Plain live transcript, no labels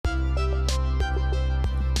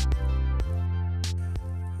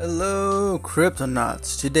Hello,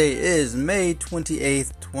 Cryptonauts. Today is May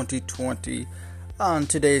 28th, 2020. On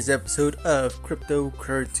today's episode of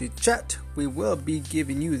Cryptocurrency Chat, we will be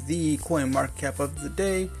giving you the coin market cap of the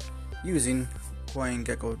day using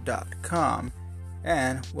CoinGecko.com.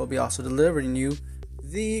 And we'll be also delivering you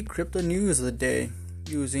the crypto news of the day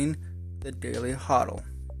using the Daily Hodl.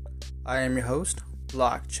 I am your host,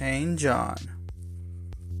 Blockchain John.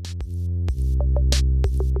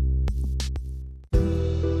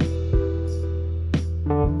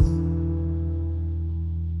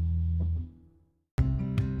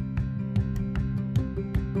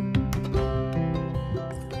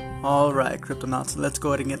 Alright, Cryptonauts, let's go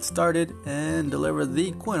ahead and get started and deliver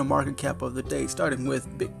the coin market cap of the day, starting with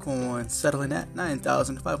Bitcoin settling at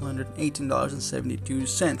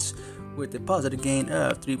 $9,518.72 with a positive gain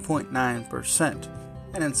of 3.9%.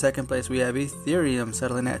 And in second place, we have Ethereum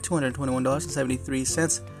settling at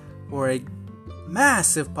 $221.73 for a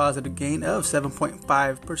massive positive gain of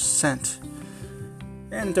 7.5%.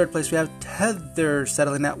 And in third place, we have Tether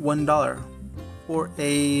settling at $1 for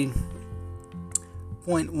a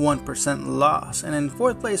 0.1% loss. And in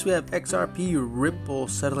fourth place, we have XRP Ripple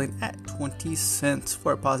settling at 20 cents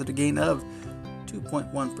for a positive gain of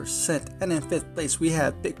 2.1%. And in fifth place, we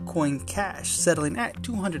have Bitcoin Cash settling at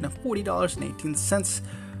 $240.18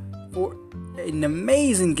 for an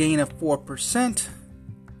amazing gain of 4%.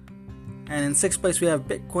 And in sixth place, we have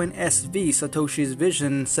Bitcoin SV Satoshi's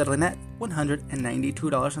Vision settling at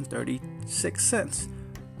 $192.36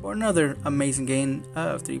 for another amazing gain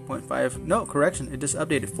of 3.5. No, correction, it just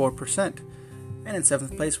updated 4%. And in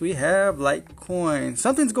seventh place, we have Litecoin.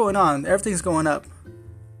 Something's going on. Everything's going up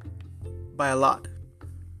by a lot.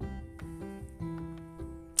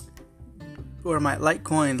 Or my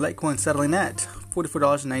Litecoin settling at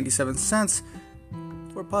 $44.97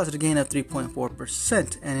 for a positive gain of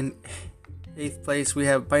 3.4%. And in eighth place, we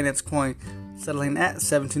have Binance Coin settling at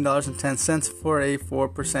 $17.10 for a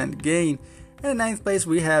 4% gain. And in ninth place,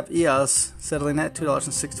 we have EOS settling at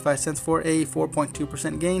 $2.65 for a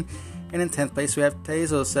 4.2% gain. And in 10th place, we have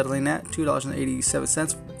Tezos settling at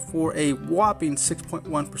 $2.87 for a whopping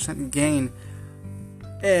 6.1% gain.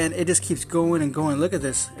 And it just keeps going and going. Look at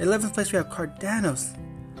this. 11th place, we have Cardano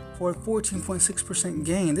for a 14.6%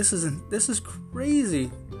 gain. This is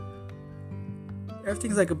crazy.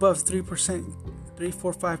 Everything's like above 3%, 3,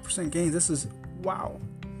 4, 5% gains. This is wow.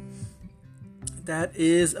 That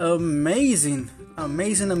is amazing.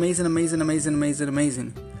 Amazing.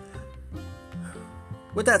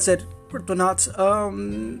 With that said, Cryptonauts,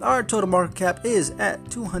 our total market cap is at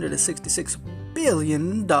 $266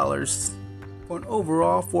 billion for an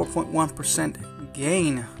overall 4.1%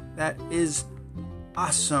 gain. That is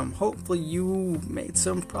awesome. Hopefully you made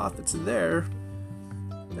some profits there.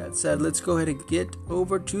 That said, let's go ahead and get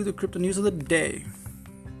over to the crypto news of the day.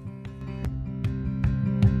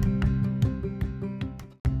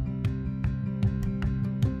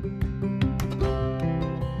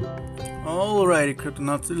 Alrighty,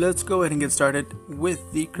 Cryptonauts, let's go ahead and get started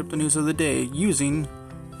with the crypto news of the day using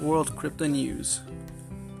World Crypto News.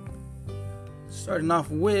 Starting off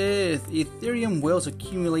with Ethereum whales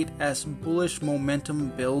accumulate as bullish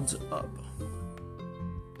momentum builds up.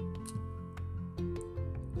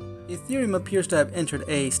 Ethereum appears to have entered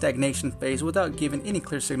a stagnation phase without giving any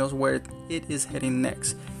clear signals where it is heading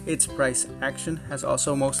next. Its price action has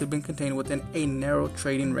also mostly been contained within a narrow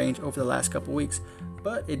trading range over the last couple weeks,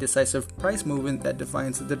 but a decisive price movement that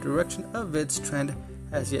defines the direction of its trend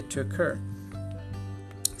has yet to occur.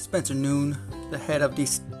 Spencer Noon, the head of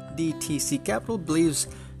DTC Capital, believes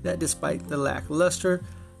that despite the lackluster,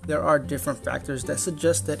 there are different factors that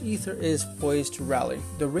suggest that Ether is poised to rally.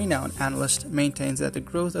 The renowned analyst maintains that the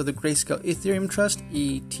growth of the Grayscale Ethereum Trust,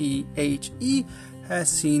 ETHE, has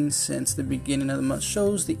seen since the beginning of the month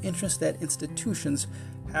shows the interest that institutions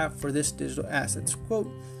have for this digital asset. Quote,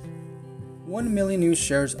 1 million new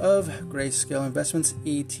shares of Grayscale Investments,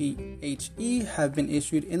 ETHE, have been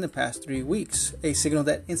issued in the past 3 weeks, a signal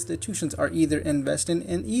that institutions are either investing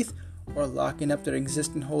in ETH or locking up their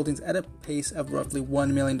existing holdings at a pace of roughly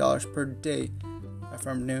 $1 million per day,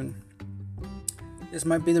 affirmed Noon. This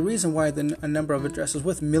might be the reason why a number of addresses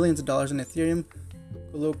with millions of dollars in Ethereum,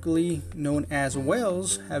 colloquially known as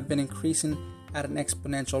whales, have been increasing at an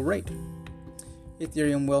exponential rate.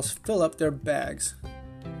 Ethereum whales fill up their bags.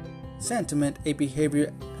 Sentiment, a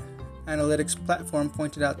behavior analytics platform,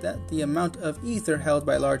 pointed out that the amount of Ether held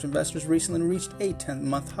by large investors recently reached a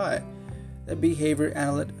 10-month high. The behavior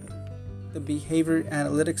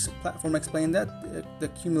analytics platform explained that the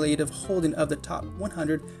cumulative holding of the top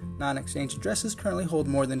 100 non-exchange addresses currently hold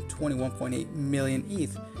more than 21.8 million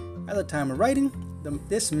ETH. At the time of writing,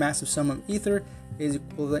 this massive sum of Ether is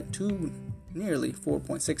equivalent to nearly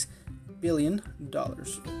 $4.6 billion,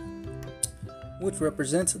 which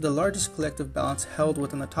represents the largest collective balance held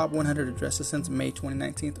within the top 100 addresses since May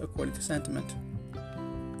 2019, according to Sentiment.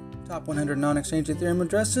 Top 100 non-exchange Ethereum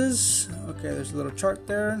addresses. Okay, there's a little chart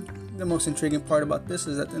there. The most intriguing part about this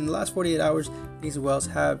is that in the last 48 hours, these whales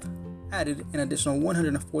have added an additional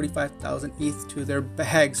 145,000 ETH to their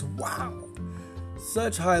bags. Wow!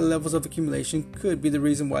 Such high levels of accumulation could be the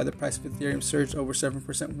reason why the price of Ethereum surged over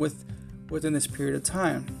 7% within this period of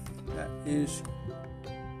time. That is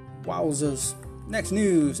wowzers. Next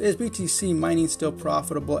news, is BTC mining still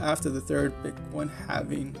profitable after the third Bitcoin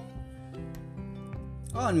halving?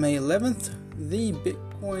 On May 11th, the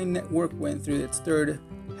Bitcoin network went through its third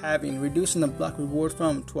halving, reducing the block reward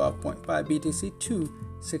from 12.5 BTC to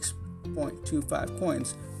 6.25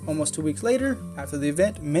 coins. Almost 2 weeks later, after the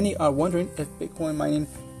event, many are wondering if Bitcoin mining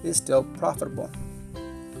is still profitable.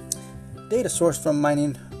 Data sourced from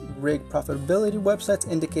mining rig profitability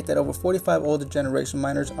websites indicate that over 45 older generation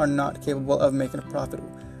miners are not capable of making a profit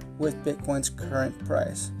with Bitcoin's current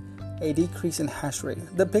price. A decrease in hash rate.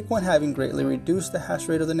 The Bitcoin halving greatly reduced the hash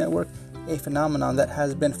rate of the network, a phenomenon that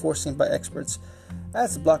has been foreseen by experts.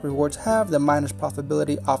 As the block rewards halve, the miners'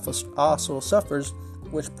 profitability also suffers,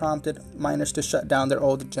 which prompted miners to shut down their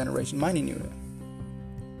older generation mining unit.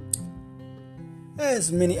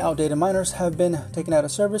 As many outdated miners have been taken out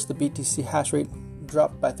of service, the BTC hash rate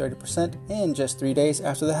dropped by 30% in just 3 days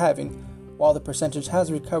after the halving. While the percentage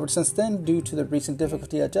has recovered since then due to the recent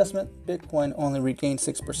difficulty adjustment, Bitcoin only regained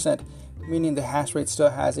 6%, meaning the hash rate still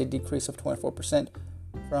has a decrease of 24%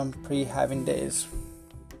 from pre-halving days.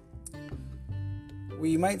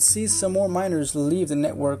 We might see some more miners leave the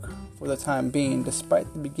network for the time being,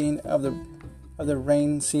 despite the beginning of the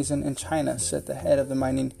rain season in China, said the head of the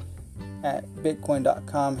mining at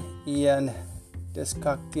Bitcoin.com, Ian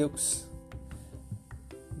Descactieux.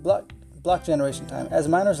 Block generation time. As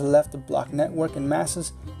miners left the block network in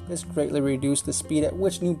masses, this greatly reduced the speed at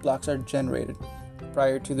which new blocks are generated.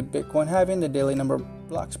 Prior to the Bitcoin halving, the daily number of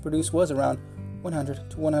blocks produced was around 100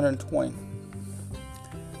 to 120.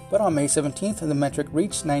 But on May 17th, the metric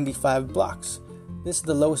reached 95 blocks. This is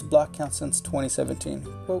the lowest block count since 2017.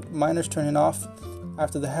 Quote, miners turning off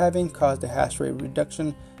after the halving caused a hash rate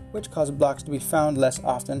reduction, which caused blocks to be found less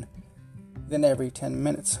often than every 10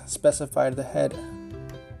 minutes, specified the head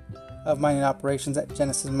of mining operations at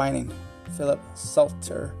Genesis Mining, Philip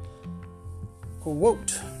Salter.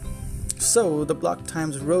 Quote, so the block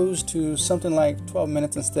times rose to something like 12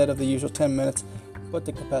 minutes instead of the usual 10 minutes, but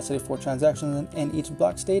the capacity for transactions in each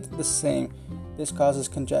block stayed the same. This causes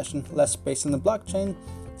congestion, less space in the blockchain,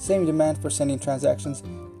 same demand for sending transactions,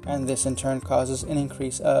 and this in turn causes an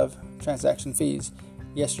increase of transaction fees.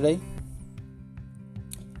 Yesterday,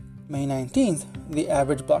 May 19th, the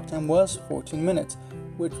average block time was 14 minutes,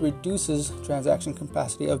 which reduces transaction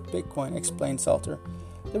capacity of Bitcoin, explained Salter.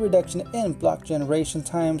 The reduction in block generation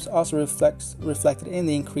times also reflected in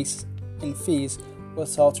the increase in fees, with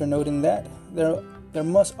Salter noting that there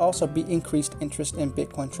must also be increased interest in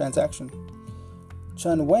Bitcoin transaction.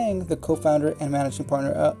 Chun Wang, the co-founder and managing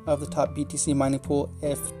partner of the top BTC mining pool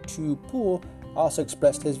F2 Pool, also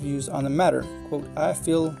expressed his views on the matter. Quote, I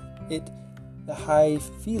feel the high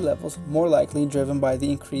fee levels more likely driven by the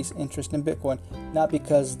increased interest in Bitcoin, not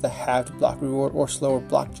because the halved block reward or slower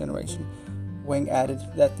block generation. Wang added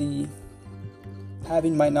that the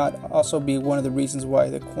halving might not also be one of the reasons why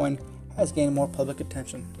the coin has gained more public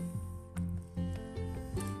attention.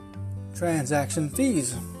 Transaction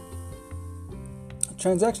fees.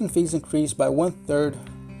 Transaction fees increased by 1/3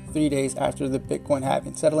 3 days after the Bitcoin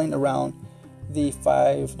halving, settling around the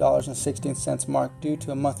 $5.16 mark due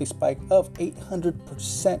to a monthly spike of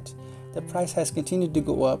 800%. The price has continued to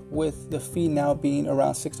go up, with the fee now being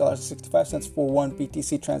around $6.65 for one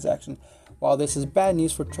BTC transaction. While this is bad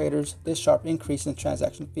news for traders, this sharp increase in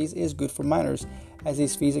transaction fees is good for miners, as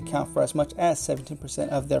these fees account for as much as 17%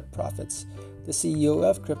 of their profits. The CEO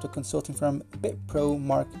of crypto consulting firm BitPro,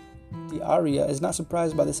 Mark Diaria, is not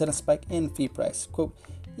surprised by the sudden spike in fee price. Quote,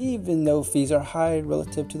 even though fees are high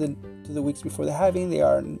relative to the weeks before the halving, they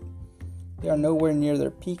are nowhere near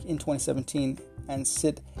their peak in 2017 and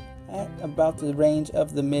sit at about the range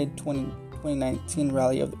of the mid-2019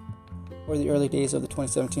 rally or the early days of the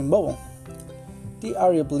 2017 bubble.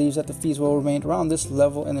 Diaria believes that the fees will remain around this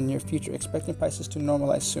level in the near future, expecting prices to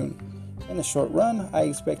normalize soon. In the short run, I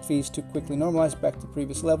expect fees to quickly normalize back to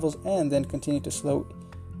previous levels and then continue the slow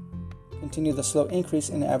increase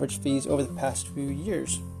in average fees over the past few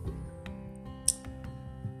years.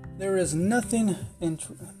 There is nothing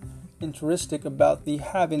intrinsic about the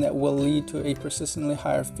halving that will lead to a persistently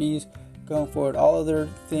higher fees Going forward, all other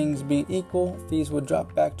things being equal, fees would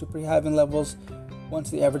drop back to pre-halving levels once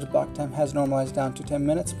the average block time has normalized down to 10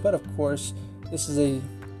 minutes. But of course, this is a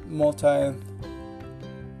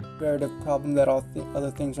multi-variative problem that all other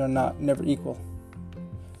things are never equal.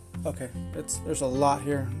 Okay, there's a lot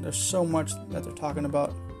here. There's so much that they're talking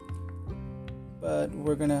about. But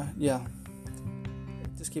we're gonna, it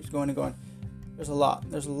just keeps going and going. There's a lot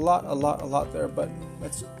there, but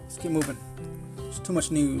let's keep moving. There's too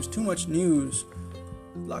much news.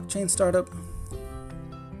 Blockchain startup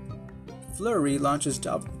Flurry launches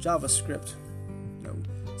JavaScript.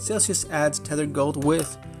 Celsius adds Tethered Gold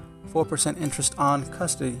with 4% interest on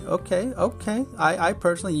custody. Okay. I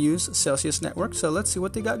personally use Celsius Network, so let's see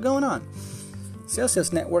what they got going on.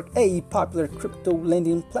 Celsius Network, a popular crypto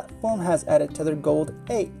lending platform, has added Tethered Gold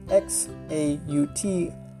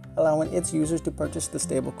XAUT, allowing its users to purchase the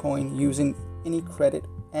stablecoin using any credit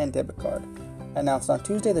and debit card. Announced on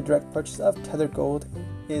Tuesday, the direct purchase of Tethered Gold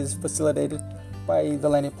is facilitated by the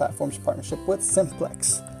lending platform's partnership with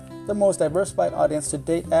Simplex, the most diversified audience to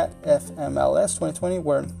date at FMLS 2020,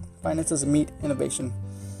 where finances meet innovation.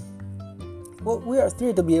 Well, we are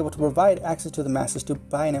thrilled to be able to provide access to the masses to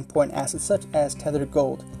buy an important asset such as Tethered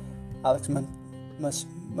Gold. Alex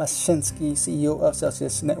Mashinsky, CEO of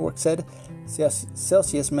Celsius Network, said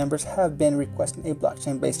Celsius members have been requesting a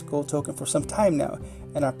blockchain-based gold token for some time now,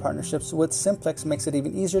 and our partnerships with Simplex makes it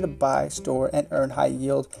even easier to buy, store, and earn high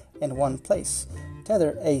yield in one place.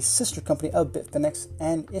 Tether, a sister company of Bitfinex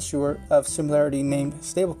and issuer of similarly named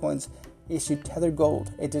stablecoins, issued Tethered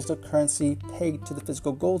Gold, a digital currency pegged to the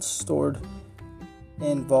physical gold stored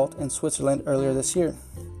in vault in Switzerland earlier this year.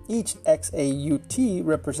 Each XAUT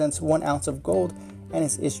represents 1 ounce of gold and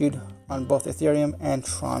is issued on both Ethereum and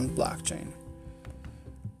Tron blockchain.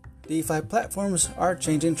 DeFi platforms are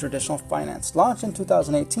changing traditional finance. Launched in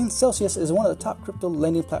 2018, Celsius is one of the top crypto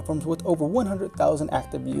lending platforms with over 100,000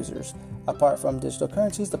 active users. Apart from digital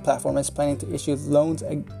currencies, the platform is planning to issue loans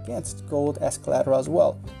against gold as collateral as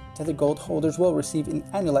well. Tethered Gold holders will receive an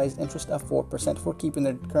annualized interest of 4% for keeping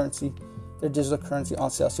their digital currency on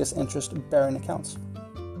Celsius interest-bearing accounts.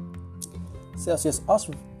 Celsius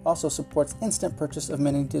also supports instant purchase of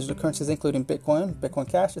many digital currencies, including Bitcoin, Bitcoin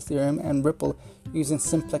Cash, Ethereum, and Ripple, using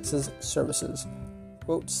Simplex's services.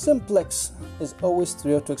 Quote, Simplex is always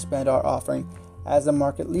thrilled to expand our offering. As a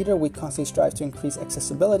market leader, we constantly strive to increase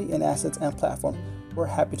accessibility in assets and platform. We're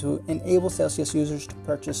happy to enable Celsius users to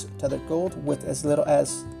purchase Tethered Gold with as little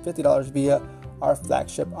as $50 via our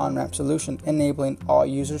flagship on-ramp solution, enabling all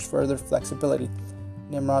users further flexibility.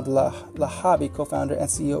 Nimrod Lahabi, co-founder and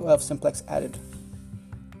CEO of Simplex, added.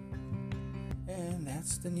 And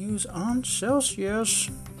that's the news on Celsius.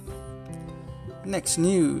 Next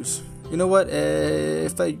news. You know what? I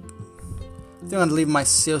think I'm going to leave my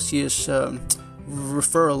Celsius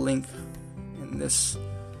referral link in this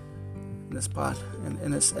pod,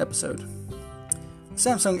 in this episode.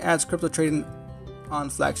 Samsung adds crypto trading on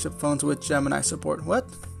flagship phones with Gemini support. What?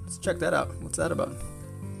 Let's check that out. What's that about?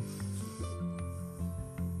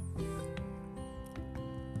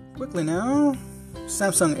 Quickly now.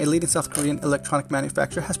 Samsung, a leading South Korean electronic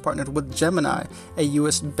manufacturer, has partnered with Gemini, a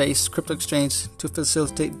US-based crypto exchange, to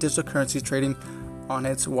facilitate digital currency trading on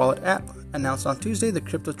its wallet app. Announced on Tuesday, the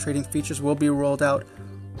crypto trading features will be rolled out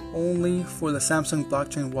only for the Samsung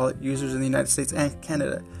blockchain wallet users in the United States and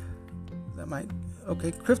Canada.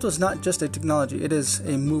 Crypto is not just a technology, it is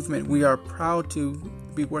a movement. We are proud to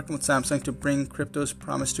be working with Samsung to bring crypto's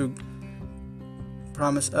promise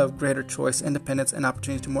of greater choice, independence, and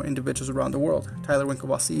opportunity to more individuals around the world. Tyler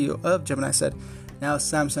Winklevoss, CEO of Gemini, said, now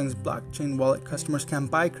Samsung's blockchain wallet customers can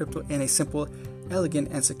buy crypto in a simple, elegant,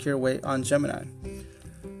 and secure way on Gemini.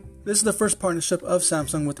 This is the first partnership of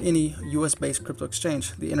Samsung with any US-based crypto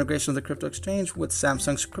exchange. The integration of the crypto exchange with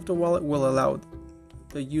Samsung's crypto wallet will allow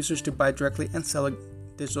the users to buy directly and sell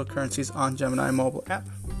digital currencies on Gemini mobile app.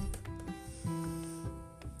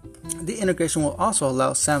 The integration will also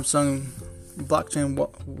allow Samsung blockchain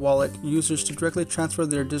wallet users to directly transfer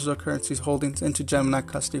their digital currencies holdings into Gemini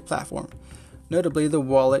custody platform. Notably, the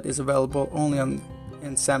wallet is available only in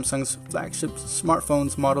Samsung's flagship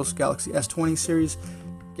smartphones models Galaxy S20 series,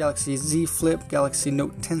 Galaxy Z Flip, Galaxy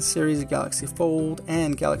Note 10 series, Galaxy Fold,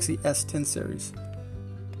 and Galaxy S10 series.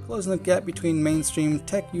 Closing the gap between mainstream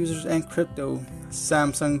tech users and crypto,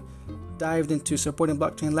 Samsung dived into supporting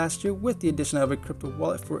blockchain last year with the addition of a crypto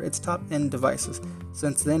wallet for its top-end devices.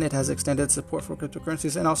 Since then, it has extended support for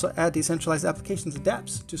cryptocurrencies and also added decentralized applications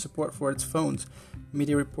dApps to support for its phones.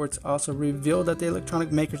 Media reports also revealed that the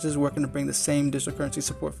electronic makers is working to bring the same digital currency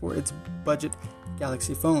support for its budget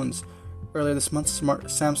Galaxy phones. Earlier this month,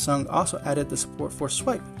 Samsung also added the support for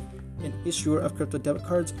Swipe, an issuer of crypto debit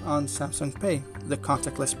cards on Samsung Pay, the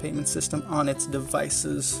contactless payment system on its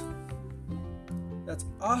devices. That's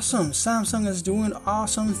awesome. Samsung is doing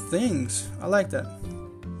awesome things. I like that.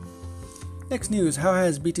 Next news, how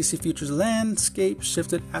has BTC futures landscape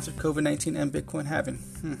shifted after COVID-19 and Bitcoin halving?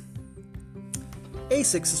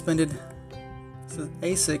 ASIC suspend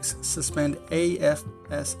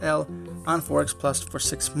AFSL on Forex Plus for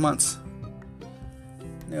 6 months.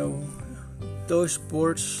 No, Doge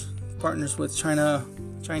Boards partners with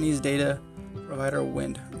Chinese data provider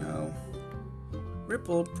Wind. No.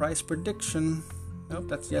 Ripple price prediction. Nope,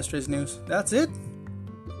 that's yesterday's news. That's it?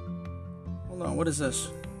 Hold on, what is this?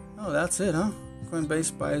 Oh, that's it, huh?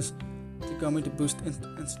 Coinbase buys Tagomi to boost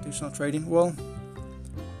institutional trading. Well,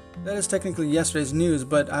 that is technically yesterday's news,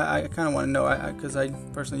 but I kind of want to know because I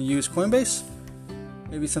personally use Coinbase.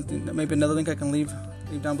 Maybe another link I can leave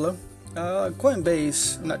down below.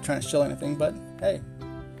 Coinbase. I'm not trying to shill anything, but hey,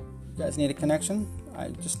 you guys need a connection? I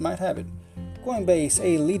just might have it. Coinbase,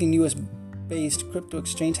 a leading U.S.-based crypto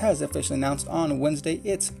exchange, has officially announced on Wednesday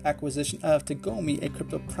its acquisition of Tagomi, a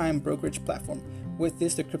crypto prime brokerage platform. With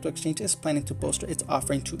this, the crypto exchange is planning to bolster its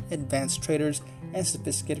offering to advanced traders and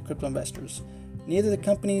sophisticated crypto investors. Neither the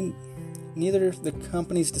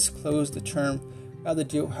companies disclosed the term of the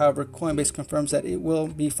deal. However, Coinbase confirms that it will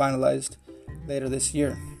be finalized later this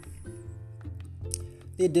year.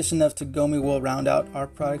 The addition of Tagomi will round out our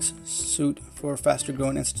products suite for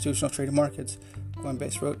faster-growing institutional trading markets.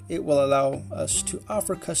 Coinbase wrote, it will allow us to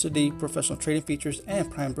offer custody, professional trading features,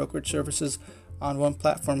 and prime brokerage services on one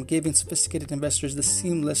platform, giving sophisticated investors the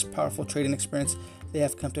seamless, powerful trading experience they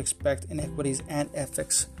have come to expect in equities and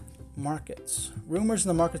FX markets. Rumors in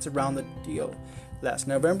the markets around the deal. Last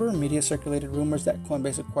November, media circulated rumors that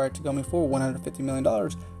Coinbase acquired Tagomi for $150 million.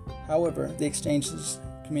 However, the exchange's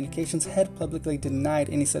communications had publicly denied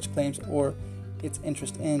any such claims or its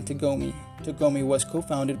interest in Tagomi. Tagomi was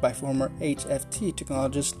co-founded by former HFT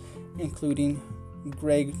technologists, including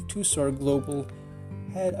Greg Tusor, global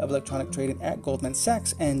head of electronic trading at Goldman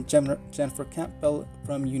Sachs, and Jennifer Campbell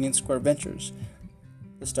from Union Square Ventures.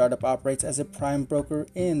 The startup operates as a prime broker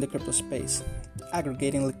in the crypto space,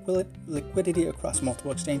 aggregating liquidity across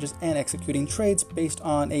multiple exchanges and executing trades based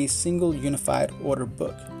on a single unified order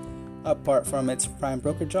book. Apart from its prime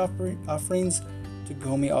brokerage offerings,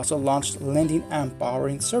 Tagomi also launched lending and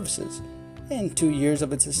borrowing services. In 2 years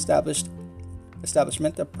of its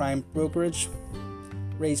establishment, the prime brokerage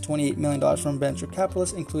raised $28 million from venture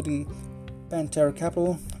capitalists, including Pantera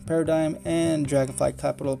Capital, Paradigm, and Dragonfly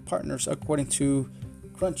Capital Partners, according to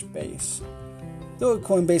Crunchbase. Though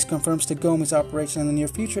Coinbase confirms Tagomi's operation in the near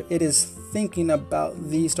future, it is thinking about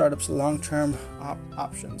the startup's long-term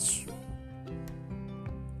options.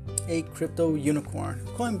 A crypto unicorn.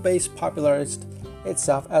 Coinbase popularized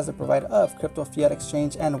itself as a provider of crypto fiat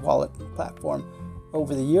exchange and wallet platform.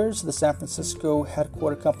 Over the years, the San Francisco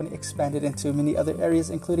headquartered company expanded into many other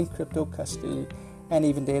areas, including crypto custody and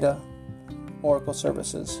even data oracle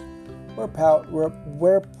services. We're proud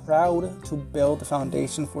to build the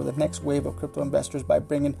foundation for the next wave of crypto investors by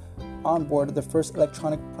bringing on board the first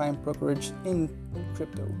electronic prime brokerage in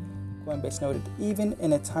crypto, Coinbase noted. Even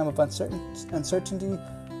in a time of uncertainty,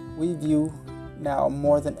 we view now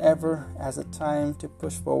more than ever as a time to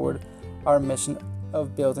push forward our mission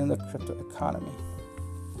of building the crypto economy.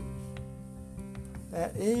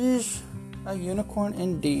 That is a unicorn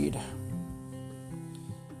indeed.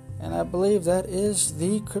 And I believe that is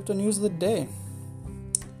the crypto news of the day.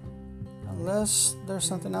 Unless there's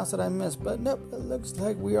something else that I missed. But nope, it looks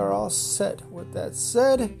like we are all set. With that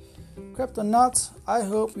said, Cryptonauts, I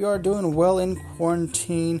hope you are doing well in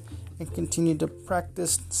quarantine and continue to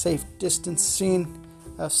practice safe distancing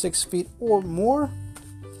of 6 feet or more.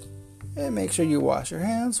 And make sure you wash your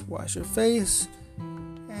hands, wash your face,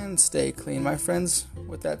 and stay clean, my friends.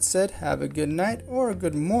 With that said, have a good night or a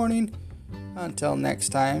good morning. Until next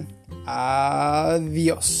time,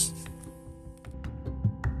 adios.